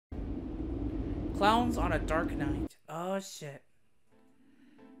Clowns on a dark night. Oh shit.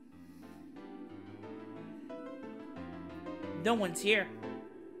 No one's here.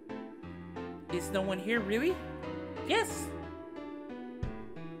 Is no one here, really? Yes!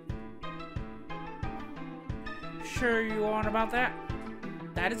 Sure you aren't about that?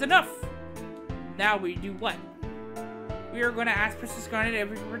 That is enough! Now we do what? We are going to ask Princess Garnet if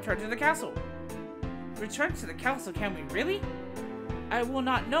we can return to the castle. Return to the castle, can we really? I will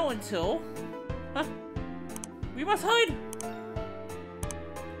not know until... Huh? We must hide!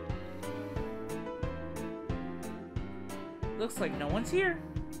 Looks like no one's here.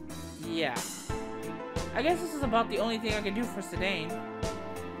 Yeah. I guess this is about the only thing I can do for Sedaine.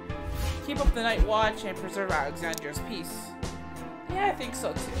 Keep up the night watch and preserve Alexandria's peace. Yeah, I think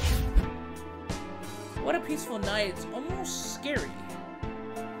so too. What a peaceful night. It's almost scary.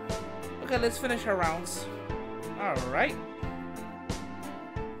 Okay, let's finish our rounds. Alright.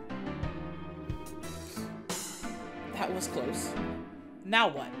 That was close. Now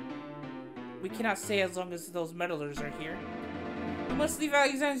what? We cannot stay as long as those meddlers are here. We must leave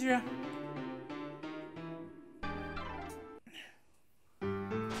Alexandria.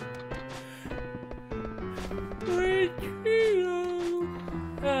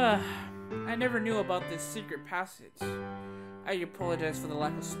 I never knew about this secret passage. I apologize for the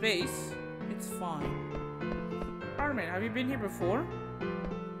lack of space. It's fine. Armin, have you been here before?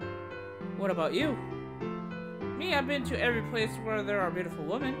 What about you? Me, I've been to every place where there are beautiful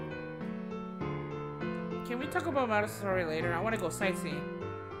women. Can we talk about Motherbaord later? I want to go sightseeing.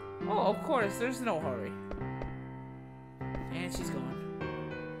 Oh, of course, there's no hurry. And she's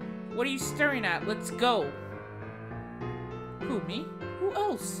gone. What are you staring at? Let's go. Who, me? Who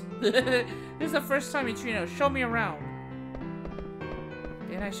else? This is the first time, Trino. Show me around.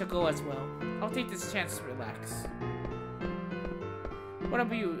 Then I shall go as well. I'll take this chance to relax. What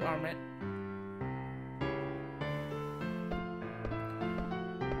about you, Armin?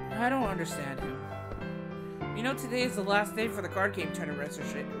 I don't understand him. You know, today is the last day for the card game tournament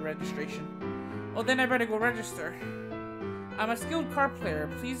registration. Well, then I better go register. I'm a skilled card player.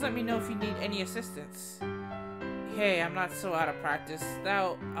 Please let me know if you need any assistance. Hey, I'm not so out of practice.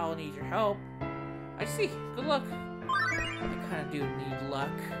 Now I'll need your help. I see. Good luck. I kinda do need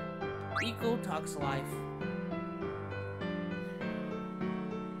luck. Eco talks life.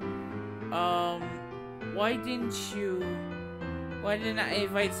 Why didn't I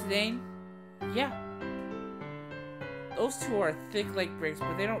invite Sedaine? Yeah. Those two are thick like bricks,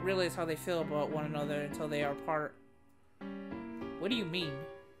 but they don't realize how they feel about one another until they are apart. What do you mean?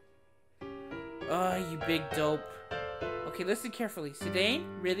 You big dope. Okay, listen carefully. Sedaine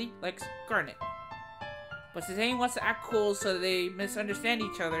really likes Garnet. But Sedaine wants to act cool so they misunderstand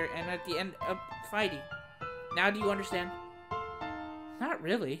each other and at the end up fighting. Now do you understand? Not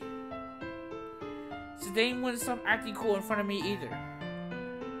really. Sedaine wouldn't stop acting cool in front of me either.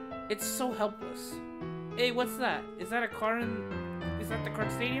 It's so helpless. Hey, what's that? Is that a car is that the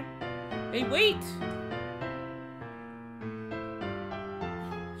card stadium? Hey, wait!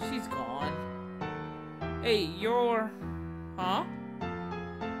 She's gone. Hey, you're... Huh?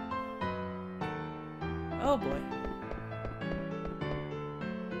 Oh boy.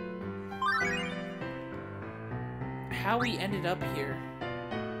 How we ended up here.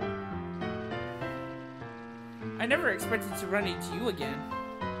 I never expected to run into you again.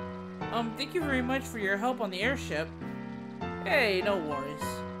 Thank you very much for your help on the airship. Hey, no worries.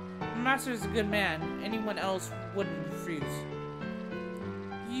 My master is a good man. Anyone else wouldn't refuse.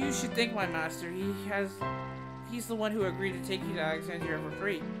 You should thank my master. He's the one who agreed to take you to Alexandria for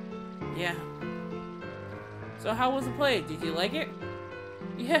free. Yeah. So how was the play? Did you like it?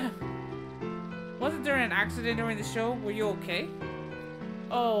 Yeah. Wasn't there an accident during the show? Were you okay?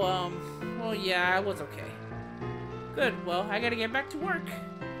 Oh, well, yeah, I was okay. Good, well, I gotta get back to work.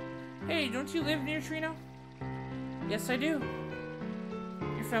 Hey, don't you live near Trino? Yes, I do.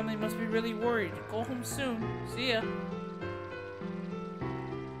 Your family must be really worried. Go home soon. See ya.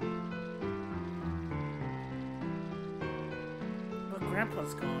 But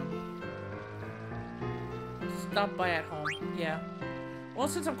Grandpa's gone. Stop by at home. Yeah. Well,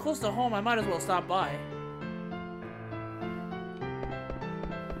 since I'm close to home, I might as well stop by.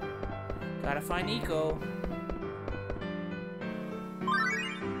 Gotta find Eco.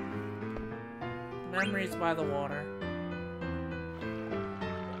 Memories by the water.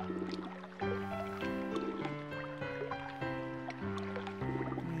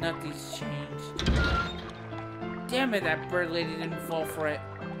 Nothing's changed. Damn it, that bird lady didn't fall for it.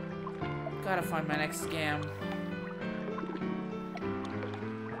 Gotta find my next scam.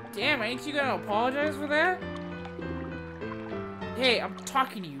 Damn, ain't you gonna apologize for that? Hey, I'm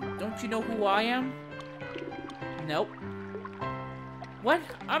talking to you. Don't you know who I am? Nope. What?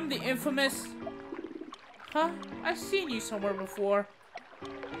 I'm the infamous... Huh? I've seen you somewhere before.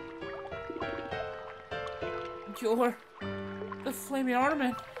 You're... the Flaming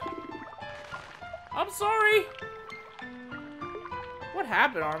Ornament. I'm sorry! What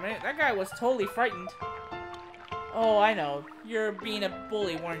happened, Ornament? That guy was totally frightened. Oh, I know. You're being a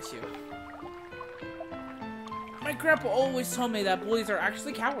bully, weren't you? My grandpa always told me that bullies are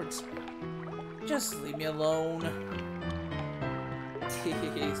actually cowards. Just leave me alone.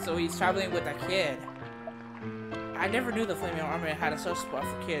 So he's traveling with a kid. I never knew the Flaming Ornament had a soft spot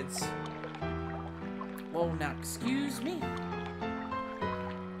for kids. Well, now, excuse me.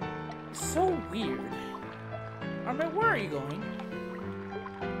 So weird. Ornament, where are you going?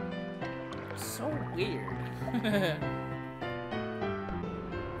 So weird.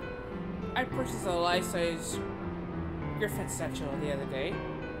 I purchased a life-size Griffin statue the other day.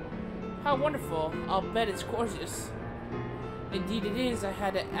 How wonderful. I'll bet it's gorgeous. Indeed it is. I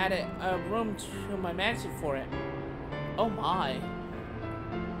had to add a room to my mansion for it. Oh my.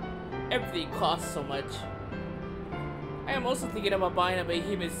 Everything costs so much. I am also thinking about buying a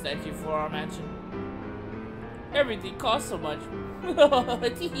behemoth statue for our mansion. Everything costs so much.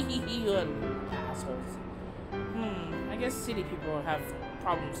 Assholes. I guess city people have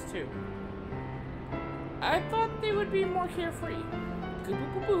problems too. I thought they would be more carefree.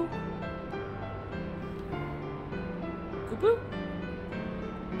 Goo-boo-boo-boo. Goo-boo?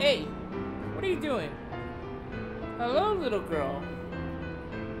 Hey, what are you doing? Hello, little girl.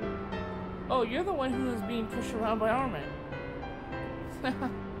 Oh, you're the one who is being pushed around by Armin.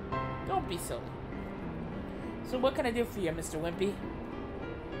 Don't be silly. So what can I do for you, Mr. Wimpy?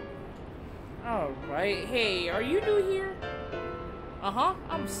 Alright. Hey, are you new here? Uh-huh,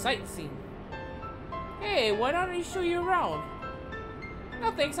 I'm sightseeing. Hey, why don't I show you around? No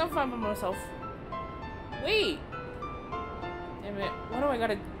thanks, I'm fine by myself. Wait! Damn it, what do I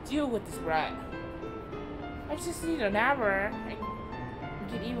gotta deal with this brat? I just need an hour and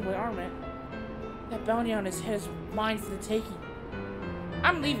get even with Armin. That bounty on his head is mine for the taking.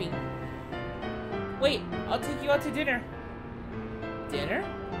 I'm leaving. Wait, I'll take you out to dinner. Dinner?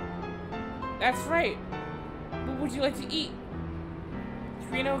 That's right. What would you like to eat?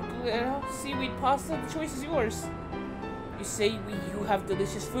 Trino, seaweed pasta, the choice is yours. You say you have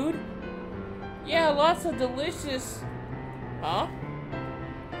delicious food? Yeah, lots of delicious... Huh?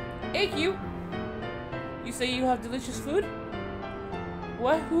 Hey, you! You say you have delicious food?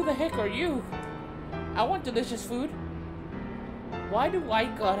 What? Who the heck are you? I want delicious food. Why do I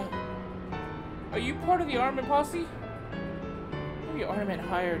gotta... Are you part of the Armament posse? Maybe Armament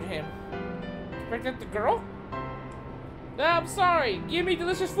hired him. To protect the girl? Nah, I'm sorry. Give me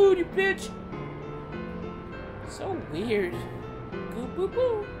delicious food, you bitch! So weird. Goo boo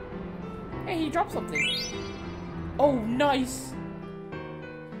boo. Hey, he dropped something. Oh, nice!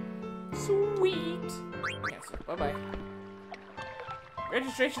 Sweet! Cancel. Bye-bye.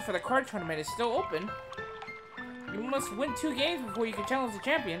 Registration for the card tournament is still open. You must win 2 games before you can challenge the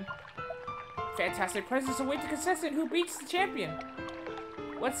champion. Fantastic prizes await the contestant who beats the champion.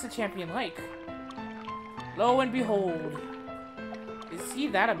 What's the champion like? Lo and behold. Is he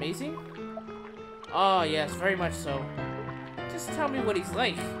that amazing? Oh, yes, very much so. Just tell me what he's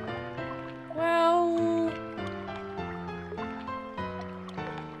like. Well...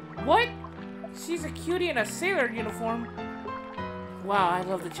 What? She's a cutie in a sailor uniform. Wow, I'd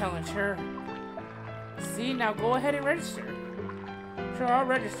love to challenge her. See, now go ahead and register. Sure, I'll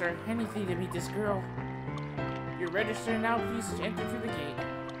register. Anything to meet this girl. You're registered now, please enter through the gate.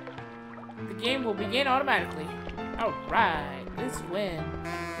 The game will begin automatically. Alright, let's win.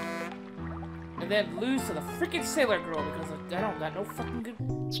 And then lose to the freaking sailor girl because I don't got no fucking good...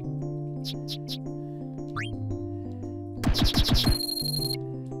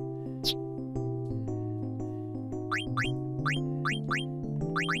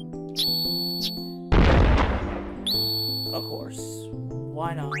 Of course.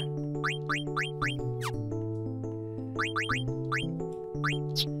 Why not?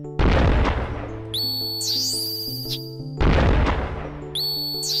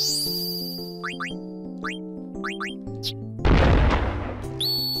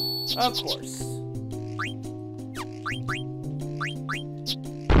 Of course.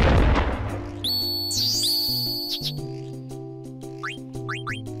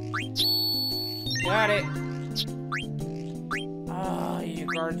 Got it. Your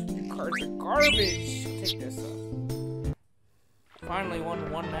cards are garbage. Take this up. Finally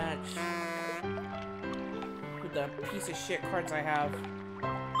won one match. With the piece of shit cards I have.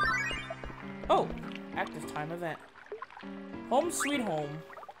 Oh, active time event. Home sweet home.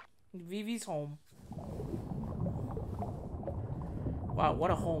 Vivi's home. Wow,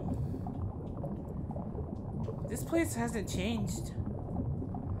 what a home. This place hasn't changed.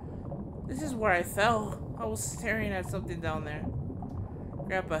 This is where I fell. I was staring at something down there.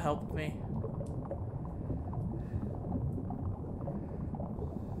 Grandpa helped me.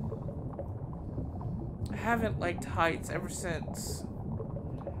 I haven't liked heights ever since.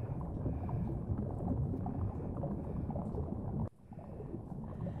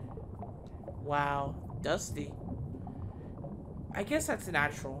 Wow, dusty. I guess that's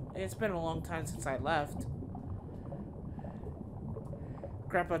natural. It's been a long time since I left.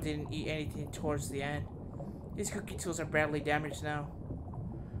 Grandpa didn't eat anything towards the end. His cooking tools are badly damaged now.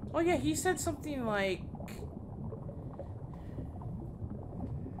 Oh yeah, he said something like...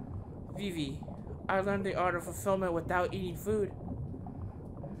 Vivi, I learned the art of fulfillment without eating food.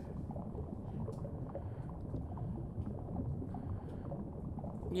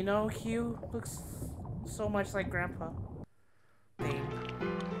 You know, Hugh looks so much like Grandpa. Dang.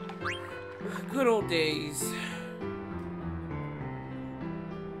 Good old days.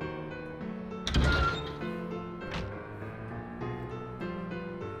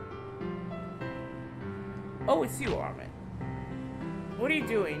 Oh, it's you, Armin. What are you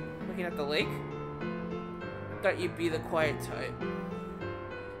doing? Looking at the lake? I thought you'd be the quiet type.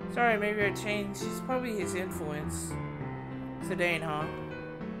 Sorry, maybe I changed. It's probably his influence. Sedane, huh?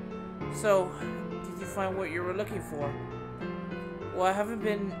 So, did you find what you were looking for? Well, I have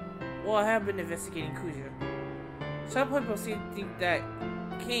been investigating Kuja. Some people seem to think that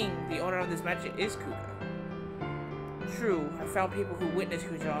King, the owner of this mansion, is Kuja. True, I found people who witnessed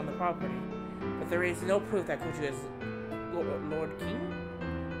Kuja on the property, but there is no proof that Kuja is Lord King?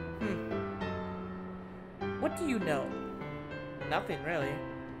 What do you know? Nothing, really.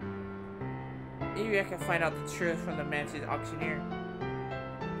 Maybe I can find out the truth from the mansion's auctioneer.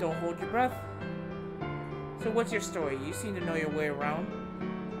 Don't hold your breath. So what's your story? You seem to know your way around.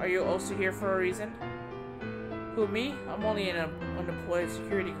 Are you also here for a reason? Who, me? I'm only an unemployed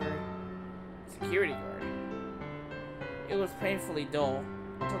security guard. Security guard? It was painfully dull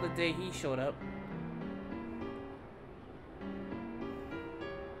until the day he showed up.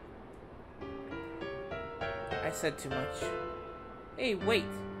 I said too much. Hey, wait.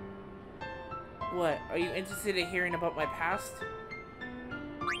 What? Are you interested in hearing about my past?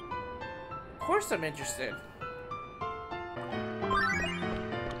 Of course I'm interested.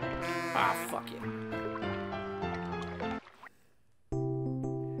 Ah, fuck it.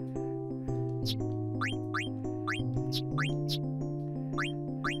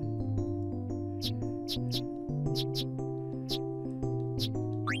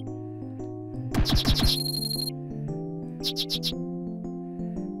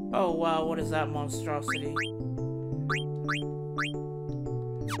 Oh wow, what is that monstrosity?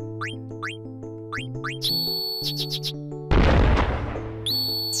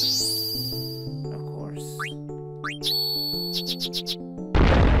 Of course.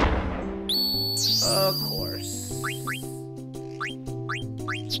 Of course.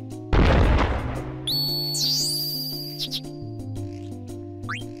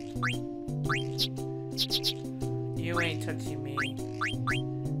 You ain't touching me.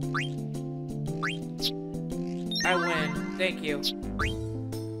 I win. Thank you.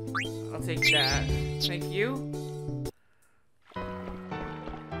 I'll take that. Thank you.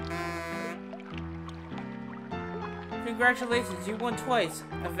 Congratulations, you won twice.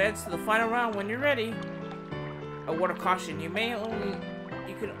 Advance to the final round when you're ready. A word of caution: you can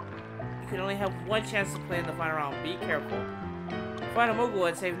only have one chance to play in the final round. Be careful. Find a mogul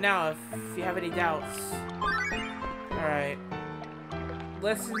and save now if you have any doubts. Alright.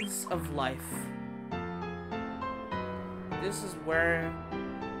 Lessons of life. This is where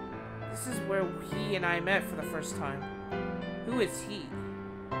he and I met for the first time. Who is he?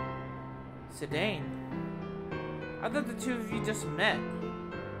 Sedane. I thought the two of you just met.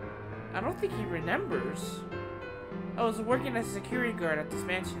 I don't think he remembers. I was working as a security guard at this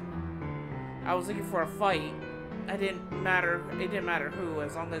mansion. I was looking for a fight. It didn't matter who,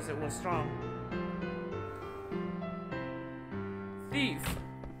 as long as it was strong. Thief.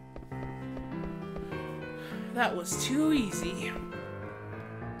 That was too easy.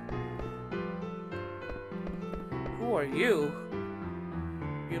 Who are you?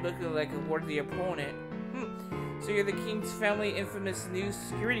 You're looking like a worthy opponent. So you're the King's family infamous new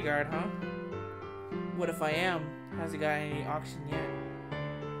security guard, huh? What if I am? Hasn't got any action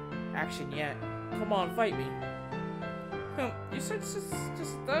yet. Come on, fight me. You're such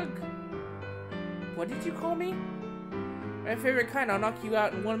just thug. What did you call me? My favorite kind. I'll knock you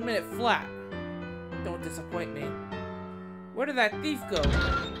out in 1 minute flat. Don't disappoint me. Where did that thief go?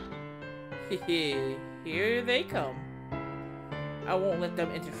 Hehe, here they come. I won't let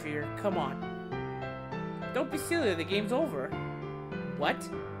them interfere. Come on. Don't be silly, the game's over. What?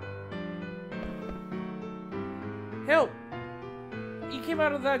 Help! He came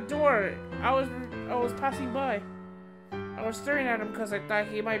out of that door. I was passing by. I was staring at him because I thought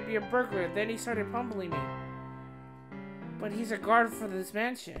he might be a burglar. Then he started pummeling me. But he's a guard for this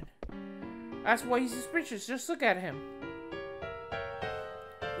mansion. That's why he's suspicious. Just look at him.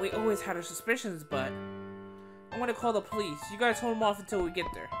 We always had our suspicions, but I'm gonna call the police. You guys hold him off until we get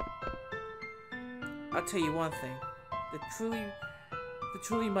there. I'll tell you one thing. The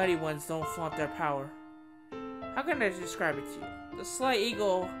truly mighty ones don't flaunt their power. How can I describe it to you? The sly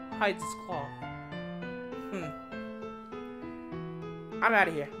eagle hides its claw. I'm out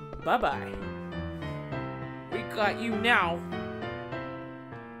of here. Bye-bye. We got you now.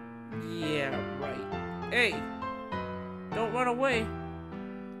 Yeah, right. Hey, don't run away.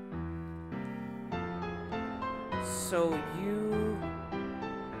 So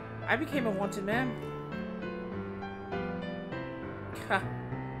I became a wanted man.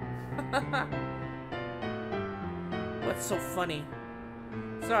 What's so funny?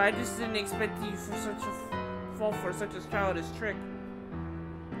 Sorry, I just didn't expect you fall for such a childish trick.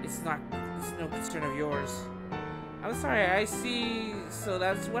 It's no concern of yours. I'm sorry, I see, so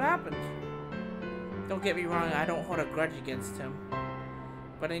that's what happened. Don't get me wrong, I don't hold a grudge against him.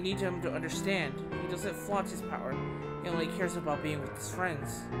 But I need him to understand. He doesn't flaunt his power. He only cares about being with his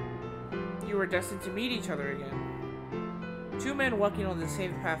friends. You were destined to meet each other again. Two men walking on the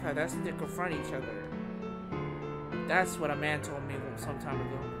same path are destined to confront each other. That's what a man told me some time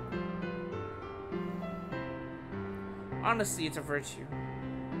ago. Honestly, it's a virtue.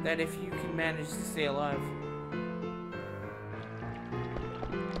 That if you can manage to stay alive.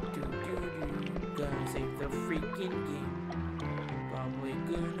 Gonna save the freaking game. Probably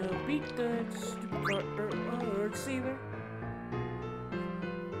gonna beat the stupid card sailor.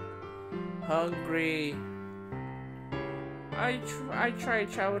 Hungry. I try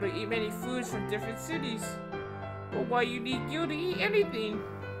to travel to eat many foods from different cities. But why you need guild to eat anything?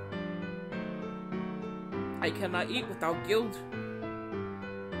 I cannot eat without guild.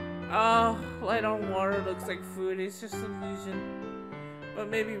 Light on water looks like food. It's just an illusion. But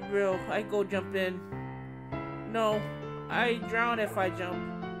maybe real. I go jump in. No, I drown if I jump.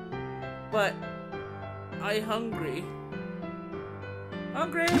 But I hungry.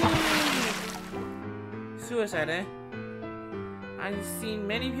 Hungry! Suicide, eh? I've seen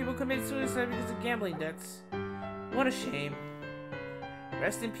many people commit suicide because of gambling debts. What a shame.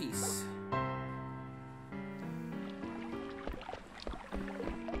 Rest in peace.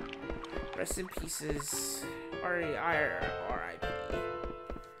 Rest in pieces. R.I.P.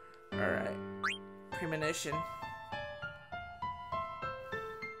 Alright. Premonition.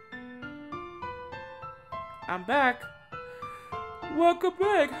 I'm back. Welcome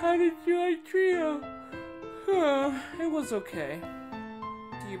back. How did you like trio? It was okay.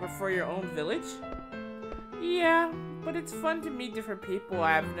 Do you prefer your own village? Yeah, but it's fun to meet different people.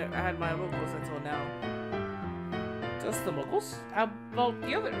 I haven't had my muggles until now. Just the muggles? How about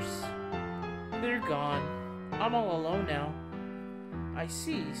the others? They're gone. I'm all alone now. I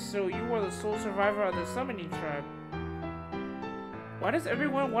see. So you are the sole survivor of the summoning tribe. Why does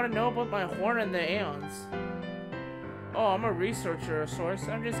everyone want to know about my horn and the aeons? Oh, I'm a researcher of sorts.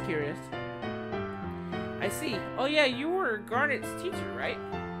 I'm just curious. I see. Oh yeah, you were Garnet's teacher, right?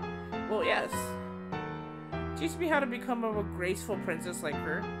 Well, yes. Teach me how to become a graceful princess like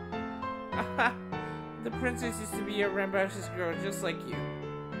her. The princess used to be a rambunctious girl just like you.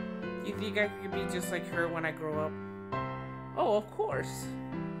 Do you think I could be just like her when I grow up? Oh, of course.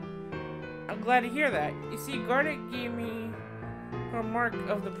 I'm glad to hear that. You see, Garnet gave me her mark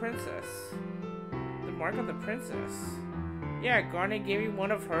of the princess. The mark of the princess? Yeah, Garnet gave me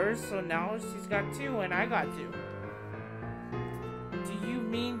one of hers, so now she's got two, and I got two. Do you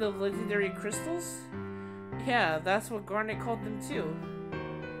mean the legendary crystals? Yeah, that's what Garnet called them too.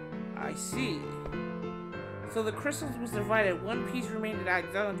 I see. So the crystals was divided. One piece remained at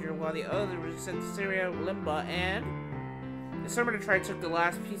Alexandria, while the other was sent to Syria, Limba, and the Summoner Tribe took the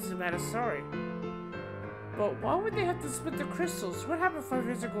last piece to Madassari. But why would they have to split the crystals? What happened 5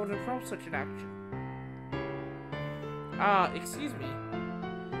 years ago to prompt such an action? Excuse me.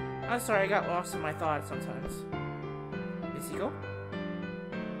 I'm sorry, I got lost in my thoughts sometimes. Missiko?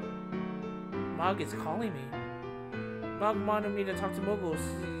 Mog is calling me. Mog wanted me to talk to Moguls.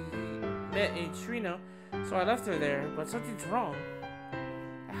 He met in Trino, so I left her there, but something's wrong.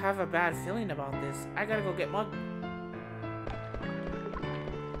 I have a bad feeling about this. I gotta go get Mog.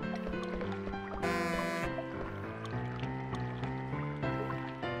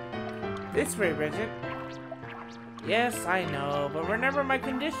 This way, Regent. Yes, I know, but remember my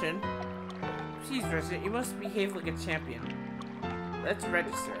condition. Please, Regent, you must behave like a champion. Let's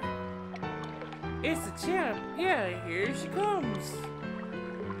register. It's the champ. Yeah, here she comes.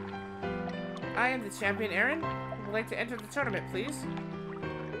 I am the champion, Aaron. Would like to enter the tournament, please?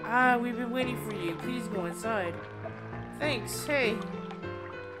 Ah, we've been waiting for you. Please go inside. Thanks. Hey.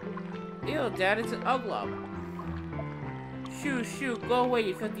 Ew, Dad, it's an uglop. Shoo, go away,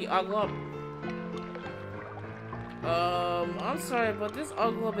 you filthy uglop. I'm sorry, but this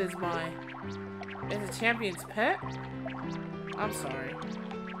uglop is the champion's pet? I'm sorry.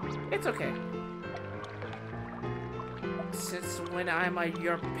 It's okay. Since when am I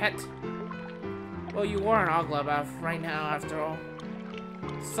your pet? Well, you are an uglop right now, after all.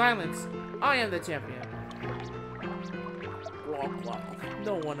 Silence. I am the champion.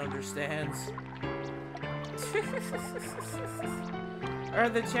 No one understands.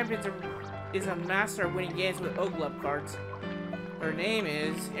 The champion is a master of winning games with uglop cards. Her name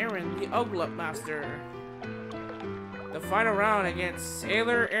is Aaron, the uglop master. The final round against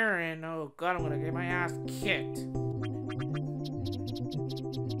Sailor Aaron. Oh god, I'm gonna get my ass kicked.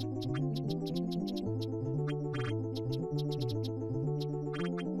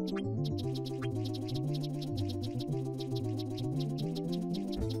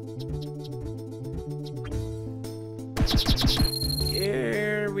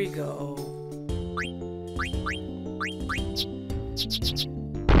 Here we go.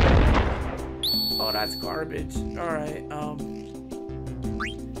 Oh, that's garbage. Alright, oh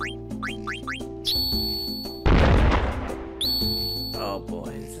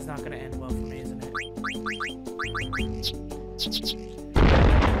boy, this is not gonna end well for me, isn't it?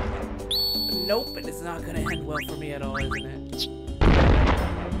 Nope, it is not gonna end well for me at all, isn't it?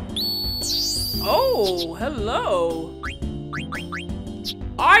 Oh, hello!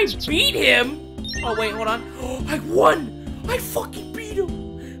 I beat him! Oh, wait, hold on. Oh, I won! I fucking beat him!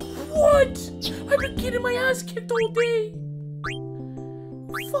 What? I've been getting my ass kicked all day!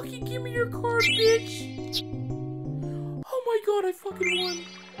 Fucking give me your card, bitch! Oh my god, I fucking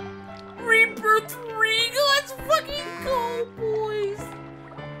won! Rebirth 3! Let's fucking go, boys!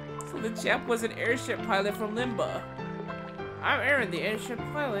 So the champ was an airship pilot from Limba. I'm Aaron, the airship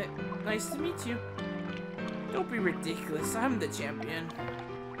pilot. Nice to meet you. Don't be ridiculous, I'm the champion.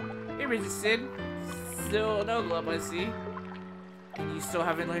 Hey, Regent Sid. Still no glove, I see. And you still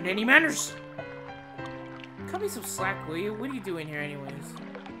haven't learned any manners. Cut me some slack, will you? What are you doing here anyways?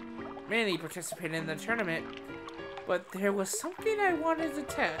 Mainly participating in the tournament, but there was something I wanted to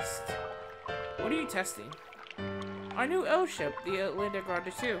test. What are you testing? Our new L ship, the Atlantic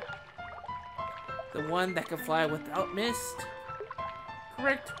 2. The one that can fly without mist.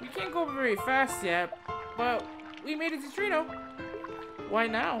 Correct, we can't go very fast yet, but we made it to Trino. Why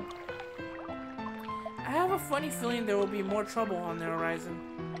now? I have a funny feeling there will be more trouble on the horizon.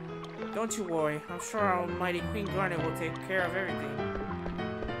 Don't you worry, I'm sure our mighty Queen Garnet will take care of everything.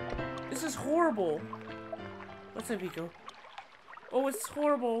 This is horrible. What's up, Pico? Oh, it's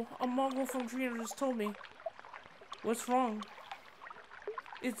horrible. A Mongol from Trino just told me. What's wrong?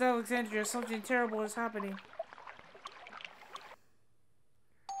 It's Alexandria. Something terrible is happening.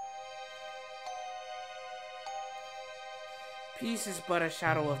 Peace is but a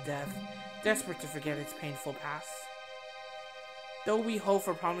shadow of death, desperate to forget its painful past. Though we hope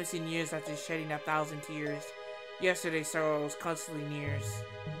for promising years after shedding 1,000 tears, yesterday's sorrow was constantly nears.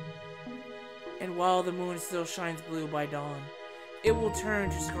 And while the moon still shines blue by dawn, it will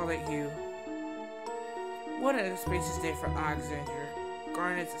turn to scarlet hue. What an auspicious day for Alexandria.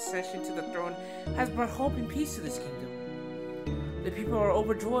 Garnet's accession to the throne has brought hope and peace to this kingdom. The people are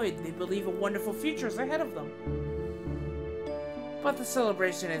overjoyed. They believe a wonderful future is ahead of them. But the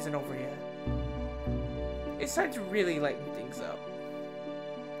celebration isn't over yet. It's time to really lighten things up.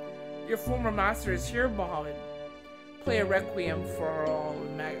 Your former master is here, Mohammed. Play a requiem for all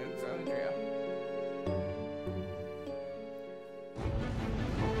in Alexandria.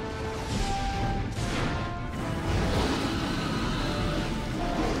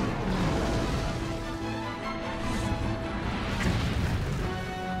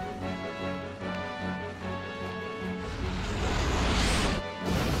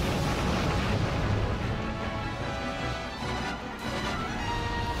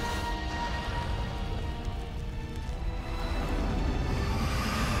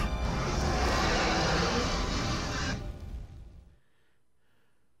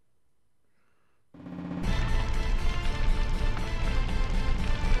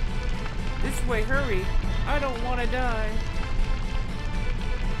 This way, hurry! I don't want to die.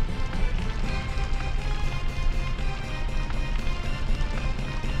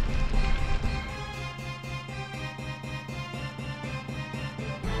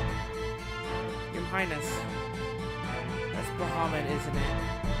 Highness. That's Bahamut, isn't it?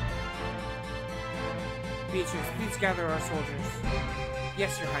 Beatrice, please gather our soldiers.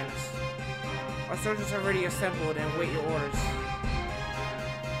 Yes, Your Highness. Our soldiers are already assembled and wait your orders.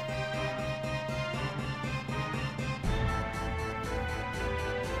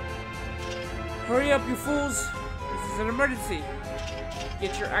 Hurry up, you fools! This is an emergency.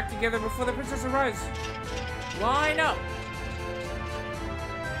 Get your act together before the princess arrives. Line up!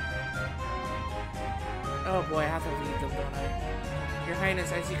 Oh boy, I have to leave them, don't I? Your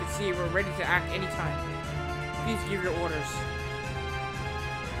Highness, as you can see, we're ready to act anytime. Please give your orders.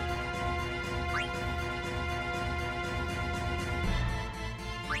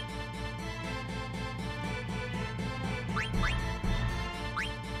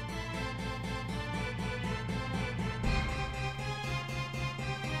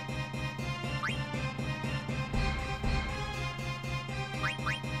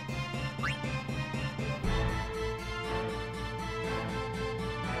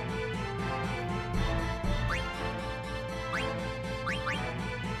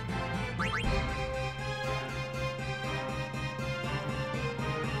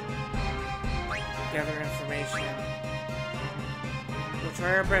 Gather information. We'll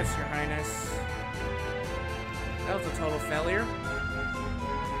try our best, Your Highness. That was a total failure.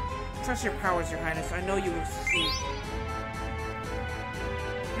 Trust your powers, Your Highness. I know you will succeed.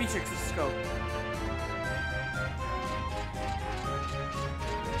 Beatrix, let's go.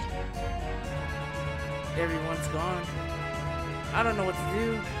 Everyone's gone. I don't know what to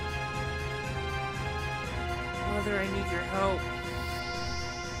do. Mother, I need your help.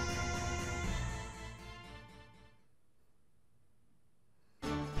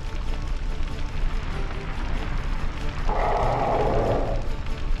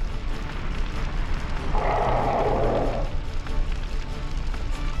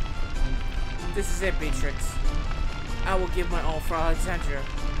 This is it, Beatrix. I will give my all for Alexandria.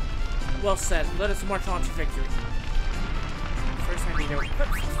 Well said. Let us march on to victory. First, I need to equip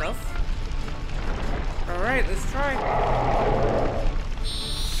some stuff. Alright, let's try.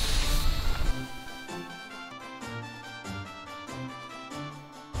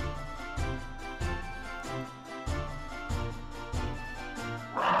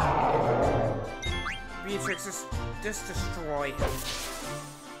 Beatrix, just destroy him.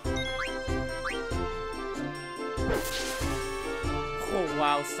 Oh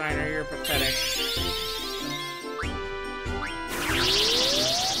wow, Steiner, you're pathetic.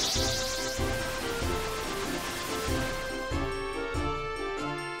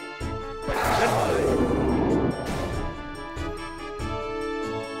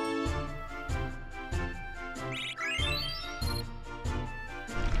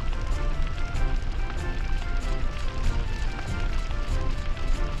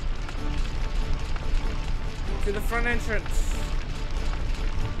 To the front entrance.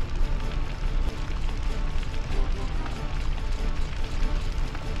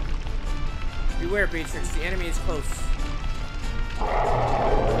 Beware, Beatrix, the enemy is close.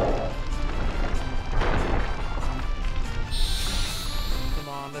 Come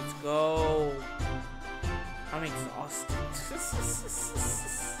on, let's go. I'm exhausted.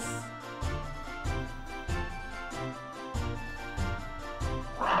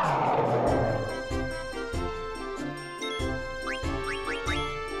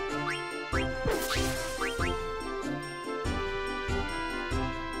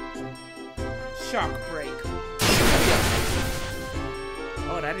 Shock break.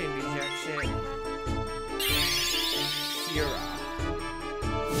 Oh, that didn't do jack shit. Sierra.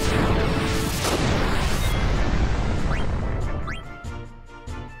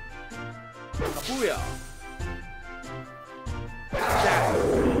 Booyah.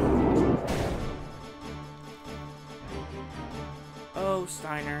 Oh,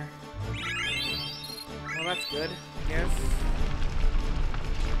 Steiner. Well, that's good, I guess.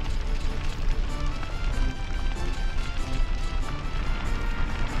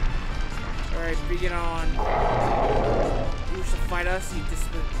 Alright, bring it on. You shall fight us, you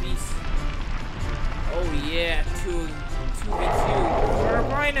distant beast. Oh yeah, 2v2 for our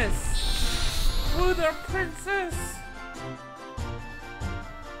brightness. Woo, the princess!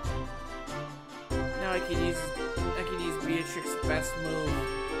 Now I can use Beatrix's best move.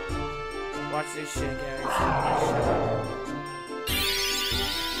 Watch this shit, guys.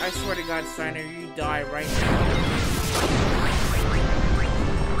 I swear to God, Steiner, you die right now.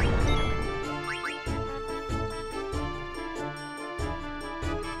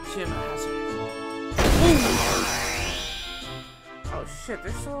 Oh shit,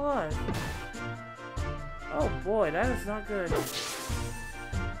 they're still alive. Oh boy, that is not good.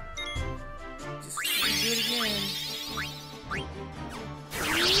 Destroy do it again.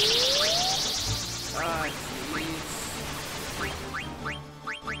 Ah, jeez.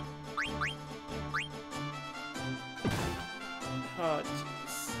 Oh,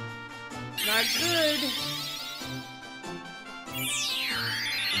 jeez. Not good.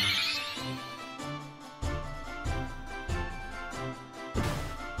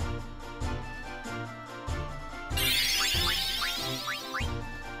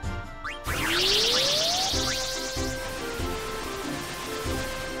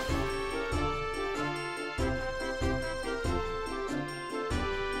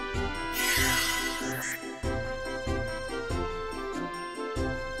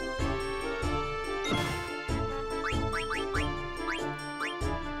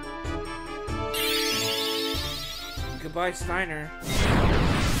 Goodbye, Steiner.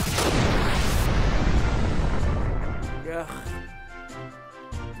 Ugh.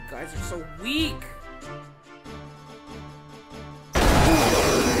 You guys are so weak.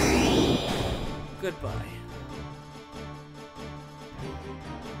 Goodbye.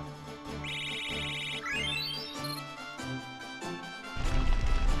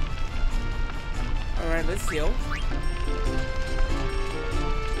 Alright, let's heal.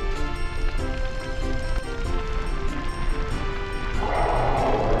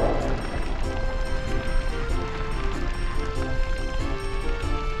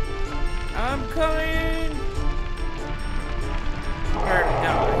 I'm coming! Prepare to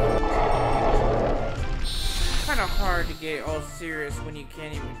die. Kinda hard to get all serious when you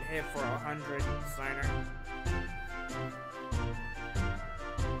can't even hit for 100, Steiner.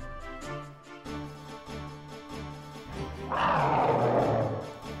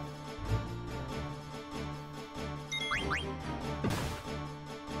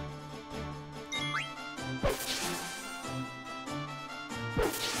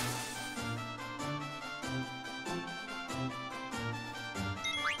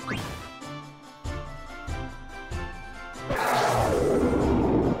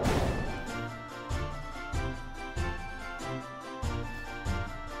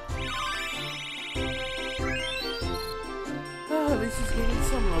 At least he's gaining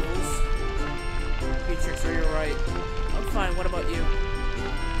some levels. Matrix, are you right? I'm fine, what about you?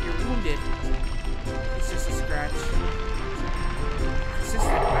 You're wounded. It's just a scratch.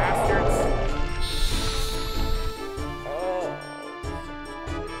 Persistent bastards. Oh.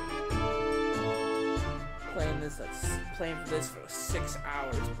 Playing for this for 6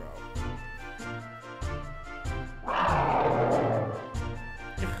 hours, bro.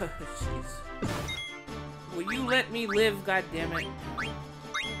 Jeez. Will you let me live, goddammit?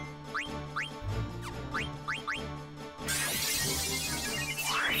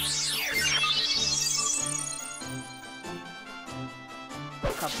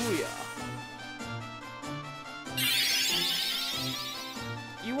 Kapuya.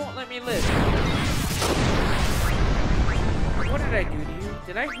 You won't let me live. What did I do to you?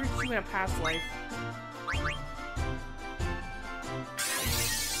 Did I hurt you in a past life?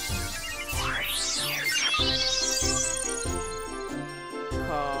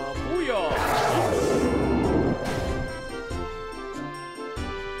 Kabuya!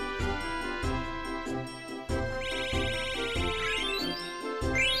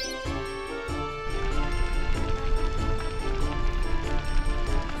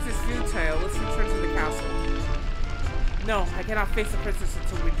 This is futile. Let's return to the castle. No, I cannot face the princess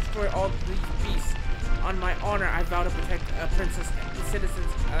until we destroy all these beasts. On my honor, I vow to protect a princess and the citizens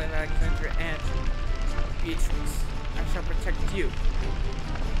of Alexandria and Beatrice. I shall protect you.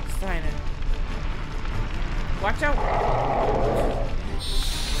 Steiner. Watch out!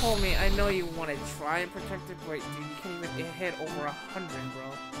 Homie, I know you want to try and protect it, but dude, you can't even hit over 100,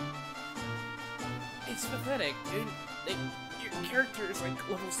 bro. It's pathetic, dude. Like, your character is like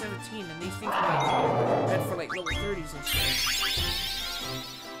level 17, and these things are like meant for like level 30s and shit.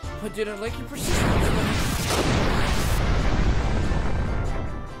 But dude, I like your persistence.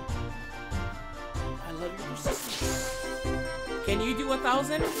 I love your persistence. Can you do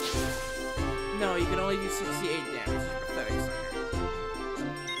 1,000? No, you can only do 68 damage. It's pathetic, Steiner.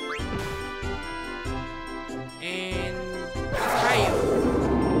 And Caillou.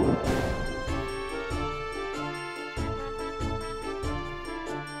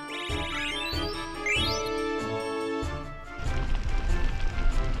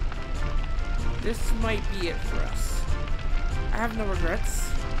 This might be it for us. I have no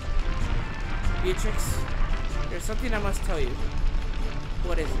regrets. Beatrix, there's something I must tell you.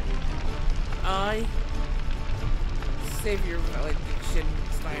 What is it? I save your valediction,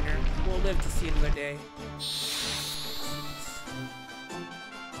 Steiner. We'll live to see another day.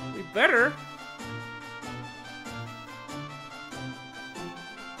 We better.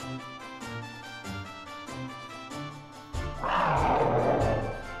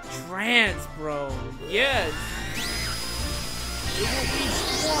 Trance, bro. Yes. It won't be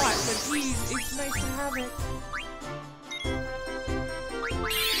squat, but geez, it's nice to have it.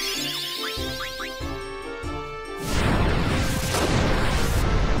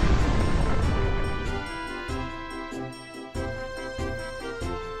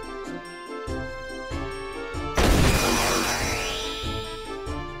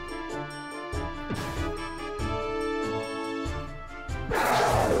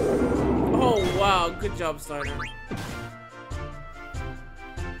 Wow, good job, starter.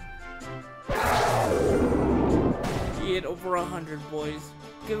 He hit over 100, boys.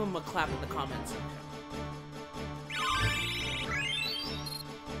 Give him a clap in the comments section.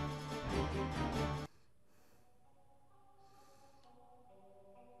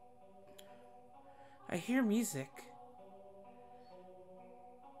 I hear music.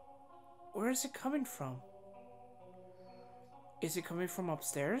 Where is it coming from? Is it coming from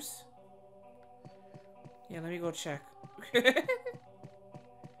upstairs? Yeah, let me go check.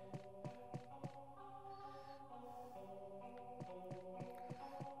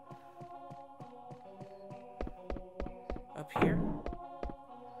 Up here?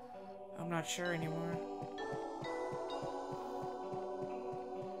 I'm not sure anymore.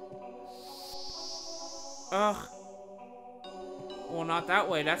 Ugh. Well, not that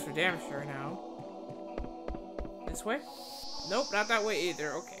way, that's for damn sure now. This way? Nope, not that way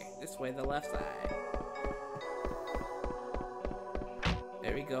either. Okay, this way, the left side.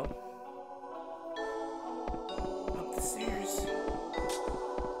 There we go. Up the stairs.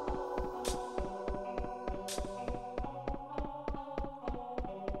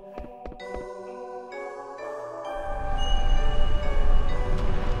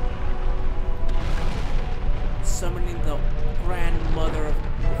 Summoning the grandmother of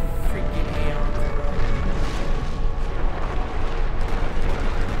freaking aeons.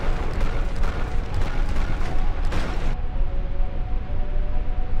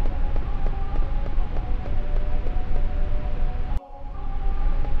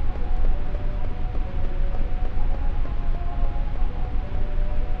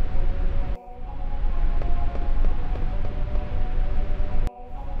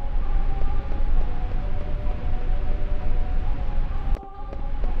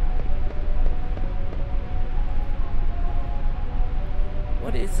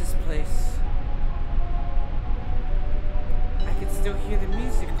 What is this place? I can still hear the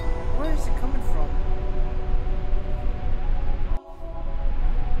music. Where is it coming from?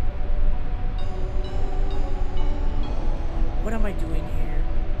 What am I doing here?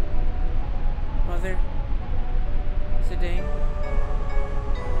 Mother? Sedaine?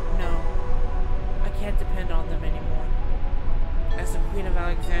 No. I can't depend on them anymore. As the Queen of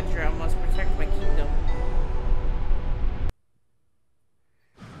Alexandria, I must protect my kingdom.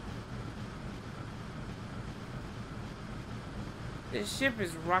 This ship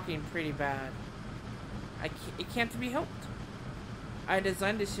is rocking pretty bad. It can't be helped. I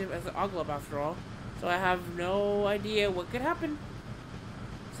designed this ship as an oglop after all, so I have no idea what could happen.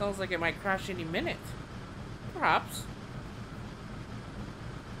 Sounds like it might crash any minute. Perhaps.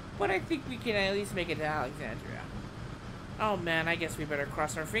 But I think we can at least make it to Alexandria. Oh man, I guess we better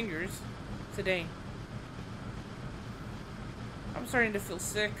cross our fingers. Today. I'm starting to feel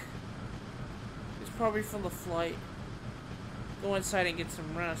sick. It's probably from the flight. Go inside and get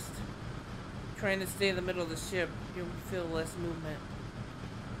some rest. Trying to stay in the middle of the ship, you'll feel less movement.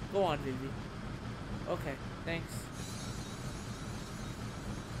 Go on, Vivi. Okay, thanks.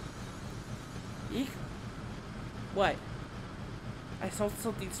 Eek. What? I saw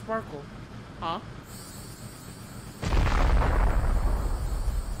something sparkle. Huh?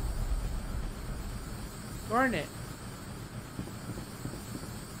 Garnet.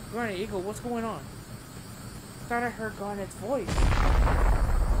 Garnet, Eagle, what's going on? I thought I heard Garnet's voice.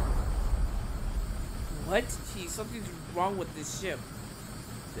 What? Gee, something's wrong with this ship.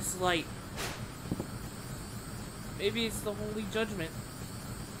 This light. Maybe it's the Holy Judgment.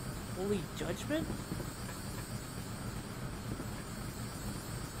 Holy Judgment?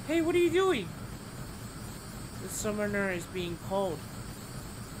 Hey, what are you doing? The summoner is being called.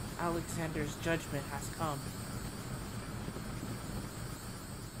 Alexander's judgment has come.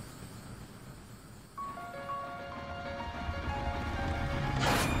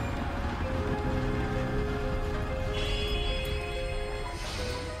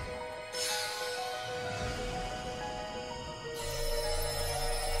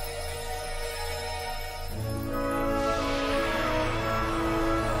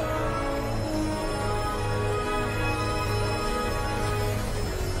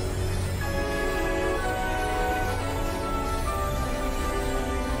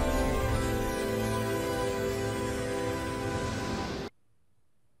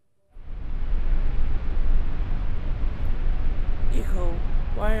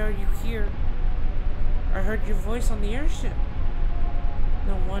 heard your voice on the airship.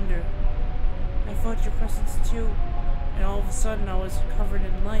 No wonder. I felt your presence too, and all of a sudden I was covered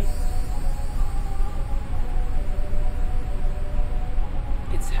in light.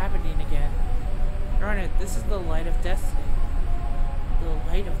 It's happening again. Garnet, this is the light of destiny.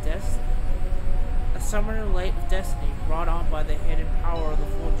 The light of destiny. A summoner light of destiny brought on by the hidden power of the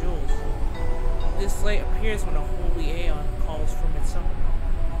four jewels. This light appears when a holy aeon calls from its summoner.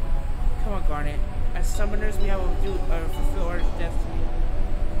 Come on, Garnet. As summoners, we have to fulfill our destiny.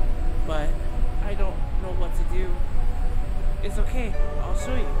 But I don't know what to do. It's okay. I'll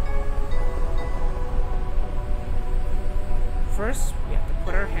show you. First, we have to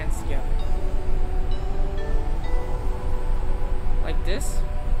put our hands together. Like this?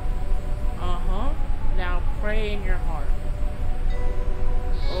 Uh-huh. Now pray in your heart.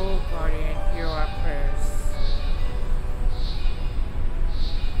 Oh, Guardian, hear our prayers.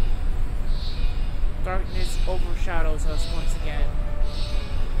 Darkness overshadows us once again.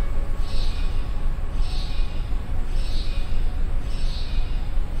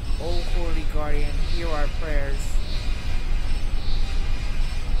 Oh, Holy Guardian, hear our prayers.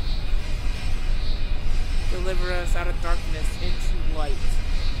 Deliver us out of darkness into light.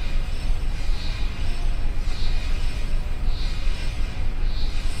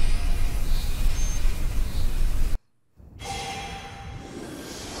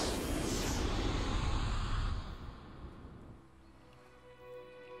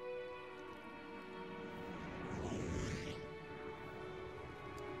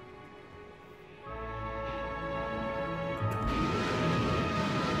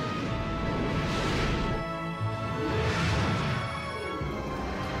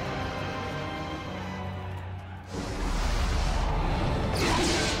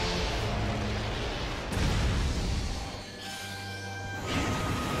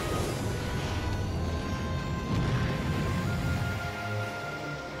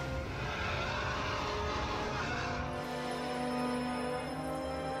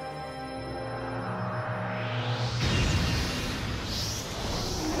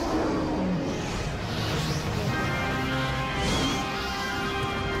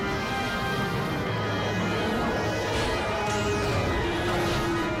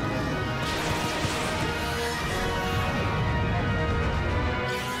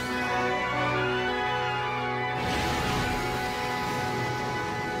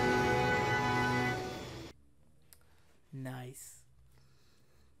 Nice.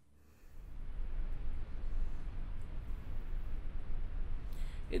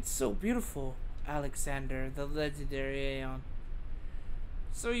 It's so beautiful, Alexander, the legendary Aeon.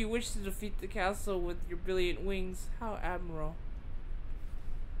 So you wish to defeat the castle with your brilliant wings? How admirable.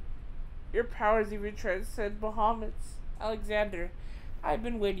 Your powers even transcend Bahamut's. Alexander, I've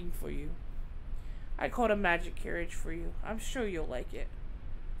been waiting for you. I called a magic carriage for you. I'm sure you'll like it.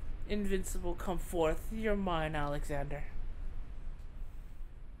 Invincible, come forth. You're mine, Alexander.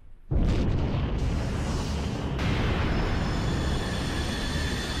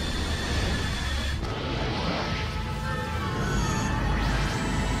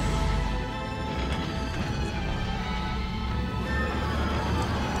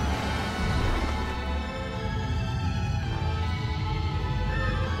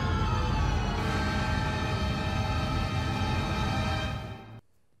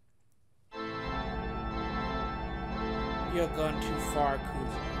 You're gone too far,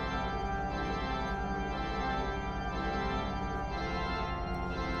 Kuzu.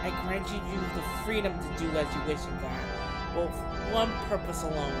 I granted you the freedom to do as you wish in God, but with one purpose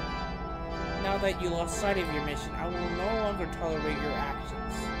alone. Now that you lost sight of your mission, I will no longer tolerate your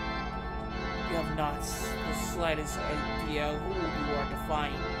actions. You have not the slightest idea who you are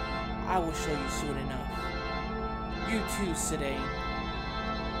defying. I will show you soon enough. You too, Sidane.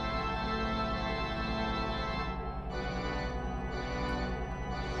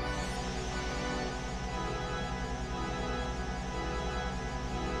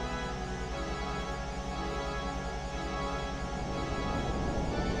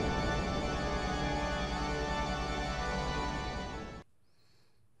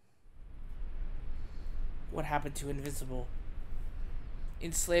 What happened to Invincible?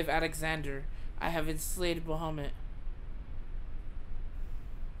 Enslave Alexander. I have enslaved Bahamut.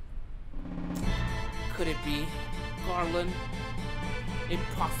 Could it be Garland?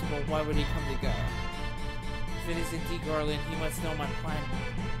 Impossible. Why would he come to God? If it is indeed Garland, he must know my plan.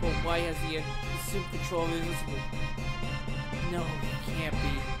 But why has he assumed control of Invincible? No, he can't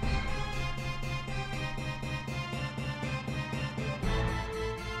be.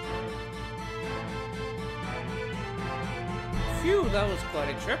 Phew, that was quite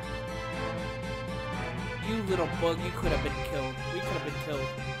a trip. You little bug, you could have been killed. We could have been killed.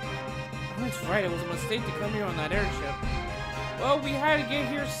 Oh, that's right, it was a mistake to come here on that airship. Well, we had to get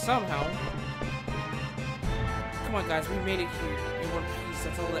here somehow. Come on, guys, we made it here in one piece.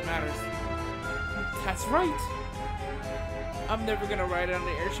 That's all that matters. That's right. I'm never gonna ride on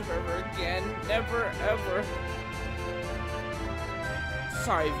the airship ever again. Never, ever.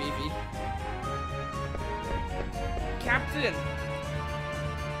 Sorry, Vivi. Captain!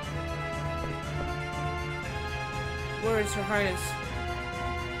 Where is Her Highness?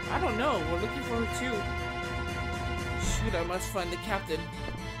 I don't know. We're looking for her too. Shoot, I must find the captain.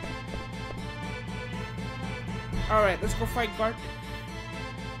 Alright, let's go fight Garnet.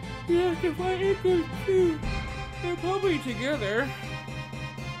 Yeah, I can fight Edgar too. They're probably together.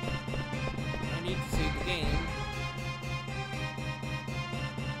 I need to save the game.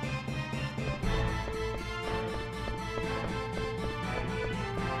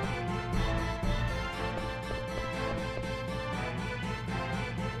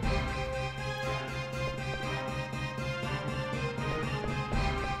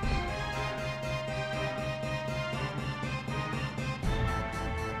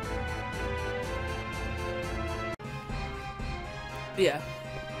 Yeah.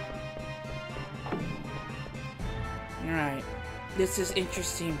 Alright. This is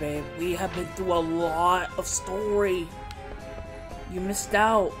interesting, babe. We have been through a lot of story. You missed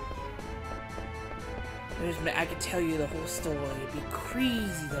out. I could tell you the whole story. It'd be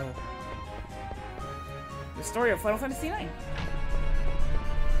crazy, though. The story of Final Fantasy IX.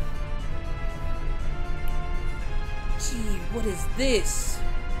 Gee, what is this?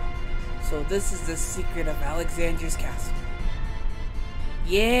 So this is the secret of Alexandria's castle.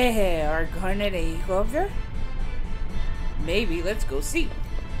 Yeah, are Garnet and Eagle up there? Maybe, let's go see.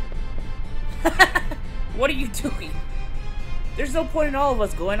 What are you doing? There's no point in all of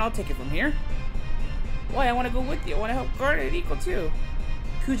us going, I'll take it from here. Why, I want to go with you. I want to help Garnet and Eagle too.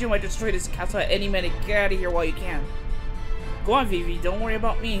 Kuja might destroy this castle at any minute. Get out of here while you can. Go on, Vivi, don't worry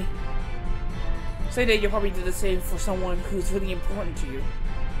about me. Say that you'll probably do the same for someone who's really important to you.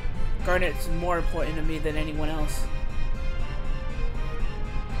 Garnet's more important to me than anyone else.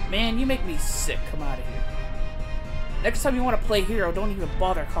 Man, you make me sick. Come out of here. Next time you want to play hero, don't even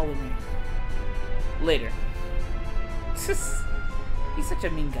bother calling me. Later. He's such a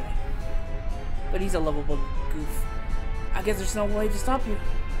mean guy. But he's a lovable goof. I guess there's no way to stop you.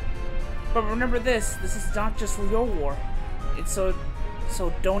 But remember this is not just for your war. It's so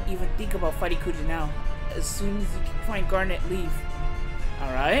don't even think about fighting Kuja now. As soon as you find Garnet, leave.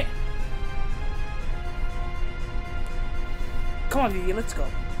 Alright? Come on, Vivi, let's go.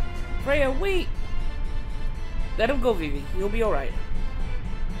 Freya, wait! Let him go, Vivi. You'll be alright.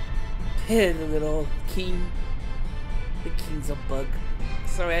 The little king. The king's a bug.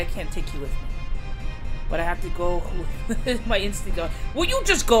 Sorry, I can't take you with me. But I have to go with my instinct. Will you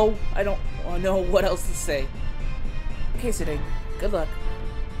just go? I don't know what else to say. Okay, Siding. Good luck.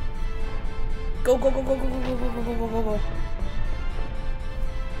 Go, go, go, go, go, go, go, go, go, go, go, go.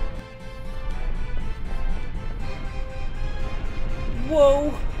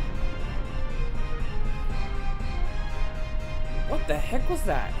 Whoa! What the heck was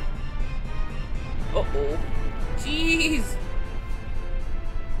that? Uh-oh. Jeez!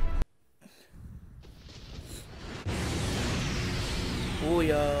 Oh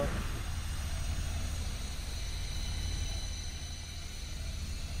yeah.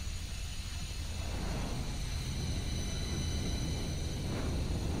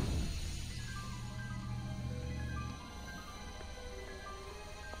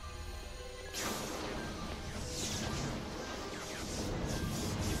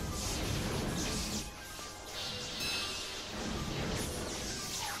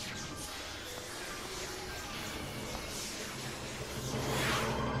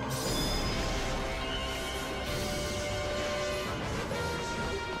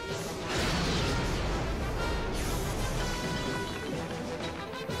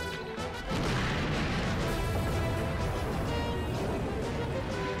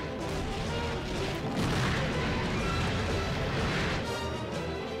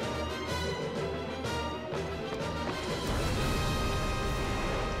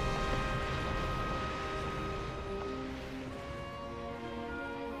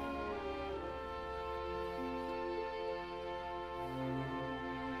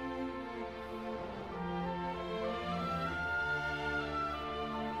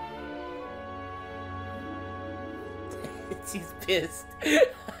 He's pissed.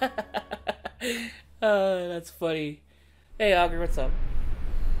 That's funny. Hey, Augur, what's up?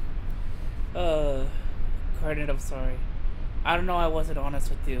 Garnet, I'm sorry. I don't know, I wasn't honest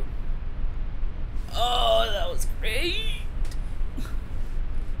with you. Oh, that was great.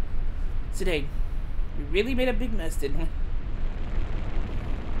 Today, we really made a big mess, didn't we?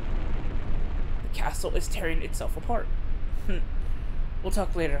 The castle is tearing itself apart. We'll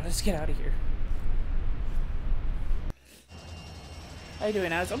talk later. Let's get out of here. How you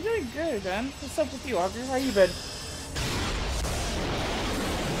doing, Az? I'm doing good, man. What's up with you, Audrey? How you been?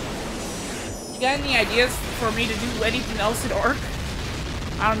 You got any ideas for me to do anything else in Ark?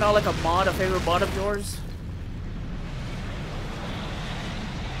 I don't know, like a mod, a favorite mod of yours?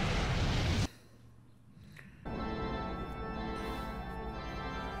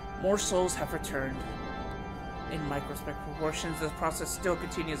 More souls have returned. In microscopic proportions, this process still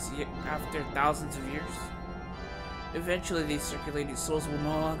continues after thousands of years. Eventually, these circulating souls will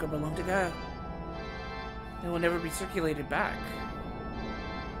no longer belong to God. They will never be circulated back.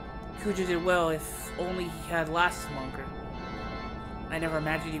 Kuja did well if only he had lasted longer. I never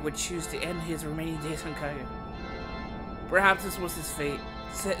imagined he would choose to end his remaining days on Kaya. Perhaps this was his fate,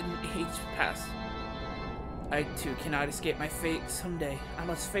 set in age past. I too cannot escape my fate. Someday, I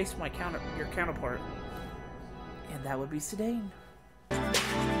must face your counterpart. And that would be Sedaine.